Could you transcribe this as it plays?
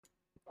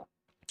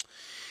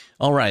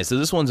All right, so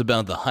this one's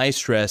about the high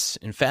stress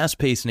and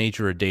fast-paced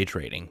nature of day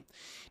trading.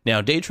 Now,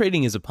 day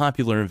trading is a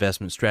popular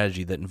investment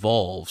strategy that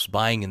involves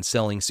buying and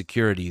selling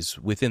securities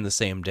within the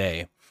same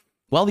day.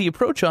 While the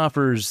approach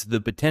offers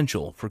the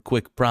potential for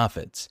quick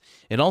profits,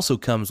 it also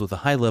comes with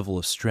a high level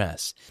of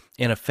stress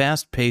and a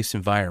fast-paced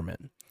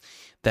environment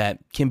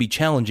that can be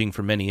challenging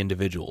for many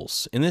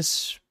individuals. In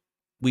this,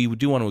 we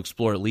do want to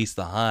explore at least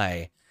the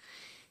high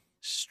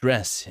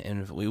stress,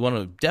 and we want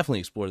to definitely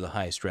explore the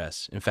high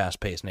stress and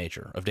fast-paced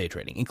nature of day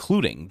trading,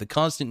 including the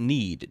constant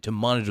need to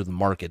monitor the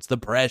markets, the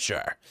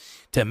pressure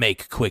to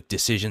make quick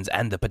decisions,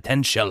 and the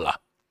potential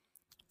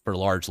for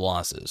large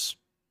losses.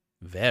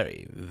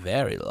 Very,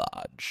 very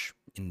large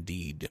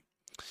indeed.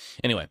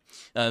 Anyway,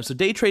 so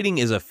day trading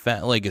is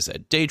like I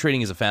said, day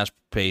trading is a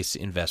fast-paced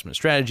investment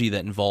strategy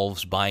that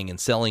involves buying and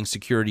selling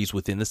securities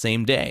within the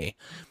same day,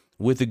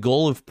 with the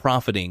goal of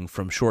profiting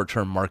from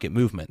short-term market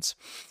movements.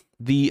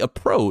 The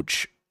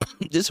approach,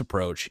 this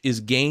approach, has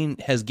gained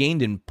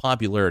in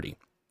popularity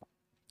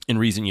in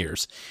recent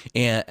years,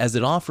 and as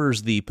it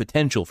offers the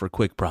potential for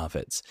quick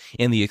profits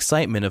and the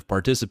excitement of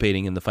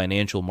participating in the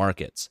financial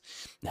markets.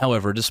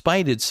 However,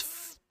 despite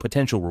its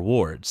potential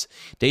rewards,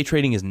 day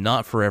trading is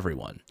not for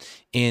everyone.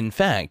 In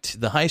fact,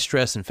 the high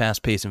stress and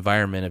fast-paced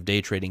environment of day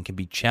trading can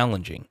be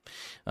challenging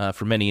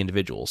for many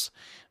individuals.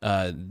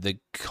 There's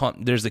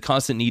the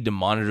constant need to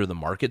monitor the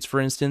markets, for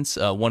instance.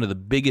 One of the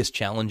biggest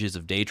challenges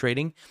of day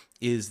trading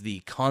is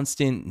the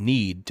constant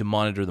need to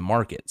monitor the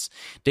markets.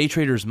 Day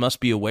traders must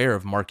be aware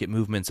of market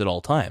movements at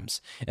all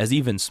times, as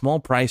even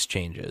small price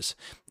changes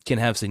can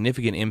have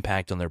significant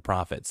impact on their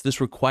profits. This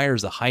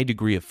requires a high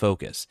degree of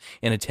focus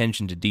and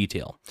attention to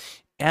detail,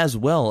 as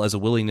well as a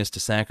willingness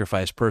to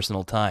sacrifice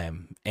personal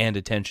time and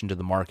attention to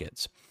the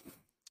markets.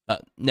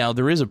 Now,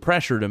 there is a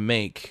pressure to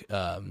make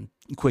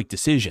quick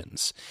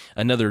decisions.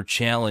 Another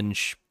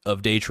challenge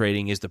of day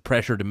trading is the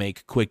pressure to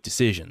make quick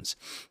decisions.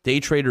 Day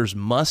traders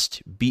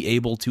must be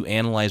able to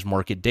analyze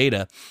market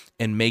data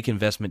and make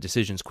investment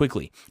decisions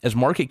quickly, as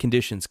market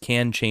conditions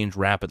can change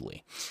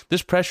rapidly.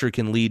 This pressure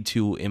can lead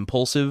to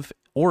impulsive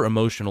or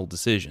emotional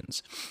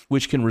decisions,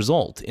 which can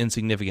result in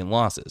significant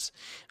losses.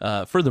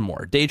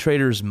 Furthermore, day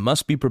traders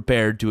must be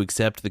prepared to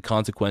accept the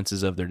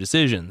consequences of their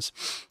decisions,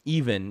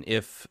 even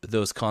if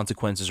those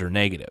consequences are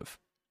negative.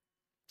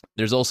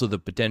 There's also the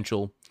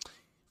potential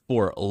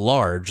for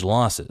large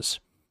losses.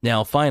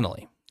 Now,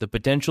 finally, the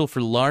potential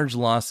for large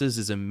losses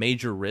is a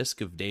major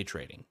risk of day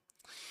trading.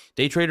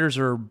 Day traders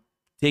are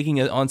taking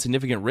on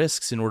significant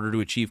risks in order to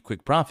achieve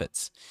quick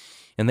profits,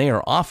 and they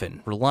are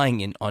often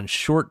relying on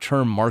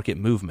short-term market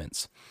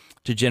movements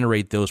to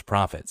generate those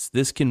profits.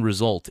 This can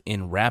result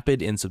in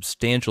rapid and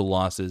substantial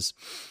losses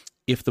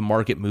if the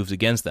market moves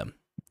against them.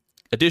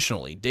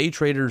 Additionally, day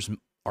traders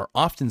are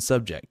often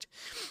subject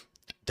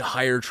to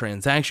higher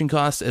transaction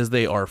costs, as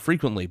they are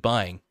frequently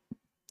buying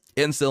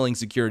and selling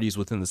securities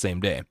within the same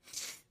day.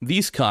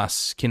 These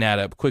costs can add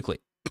up quickly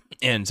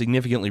and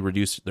significantly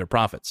reduce their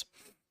profits.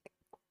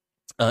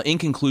 In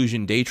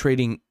conclusion, day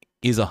trading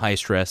is a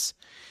high-stress,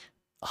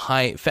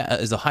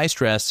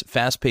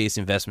 fast-paced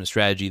investment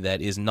strategy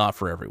that is not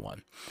for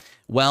everyone.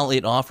 While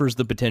it offers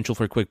the potential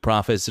for quick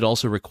profits, it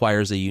also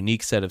requires a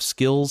unique set of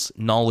skills,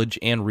 knowledge,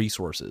 and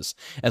resources,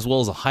 as well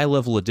as a high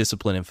level of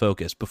discipline and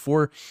focus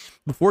before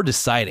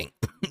deciding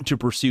to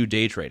pursue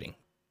day trading.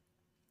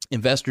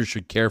 Investors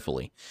should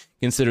carefully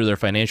consider their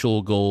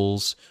financial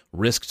goals,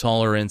 risk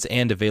tolerance,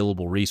 and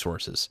available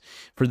resources.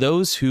 For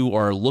those who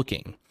are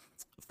looking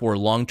for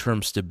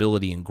long-term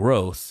stability and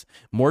growth,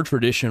 more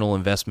traditional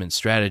investment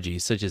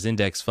strategies such as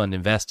index fund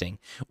investing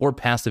or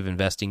passive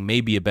investing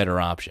may be a better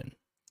option.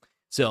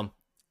 So,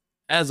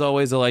 as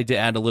always, I like to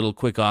add a little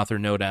quick author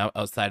note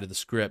outside of the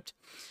script.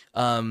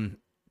 I'm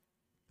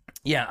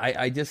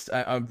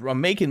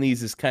making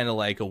these as kind of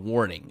like a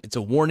warning. It's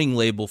a warning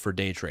label for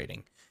day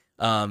trading.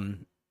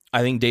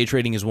 I think day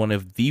trading is one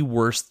of the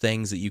worst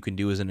things that you can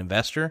do as an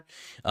investor.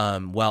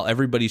 While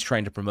everybody's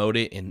trying to promote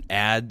it in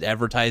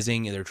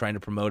advertising, and they're trying to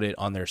promote it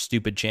on their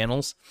stupid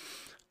channels,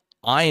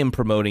 I am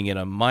promoting it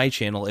on my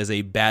channel as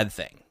a bad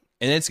thing.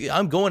 And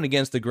I'm going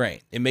against the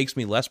grain. It makes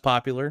me less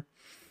popular,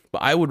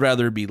 but I would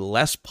rather be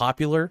less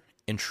popular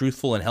and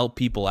truthful and help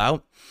people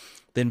out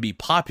than be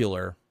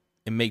popular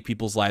and make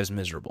people's lives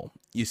miserable.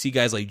 You see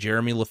guys like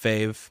Jeremy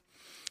Lefebvre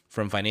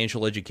from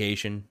Financial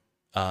Education.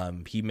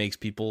 He makes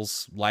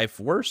people's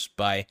life worse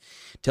by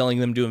telling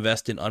them to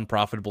invest in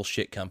unprofitable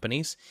shit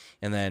companies.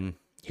 And then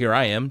here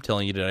I am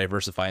telling you to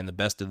diversify in the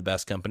best of the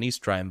best companies,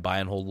 try and buy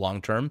and hold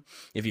long term.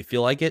 If you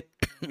feel like it,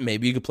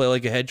 maybe you could play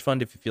like a hedge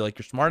fund if you feel like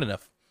you're smart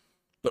enough,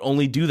 but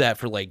only do that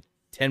for like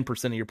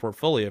 10% of your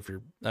portfolio.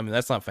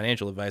 That's not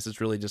financial advice. It's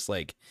really just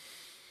like,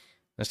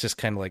 that's just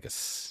kind of like a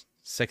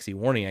sexy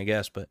warning, I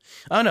guess, but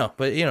I don't know.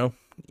 But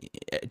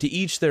to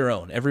each their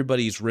own.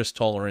 Everybody's risk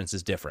tolerance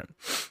is different.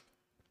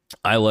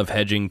 I love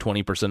hedging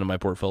 20% of my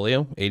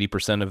portfolio.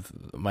 80% of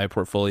my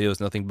portfolio is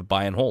nothing but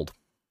buy and hold.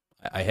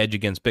 I hedge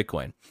against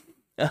Bitcoin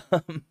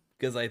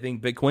because I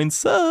think Bitcoin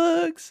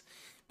sucks.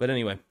 But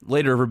anyway,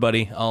 later,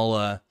 everybody.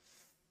 I'll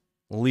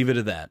leave it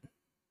at that.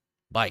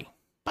 Bye.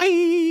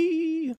 Bye.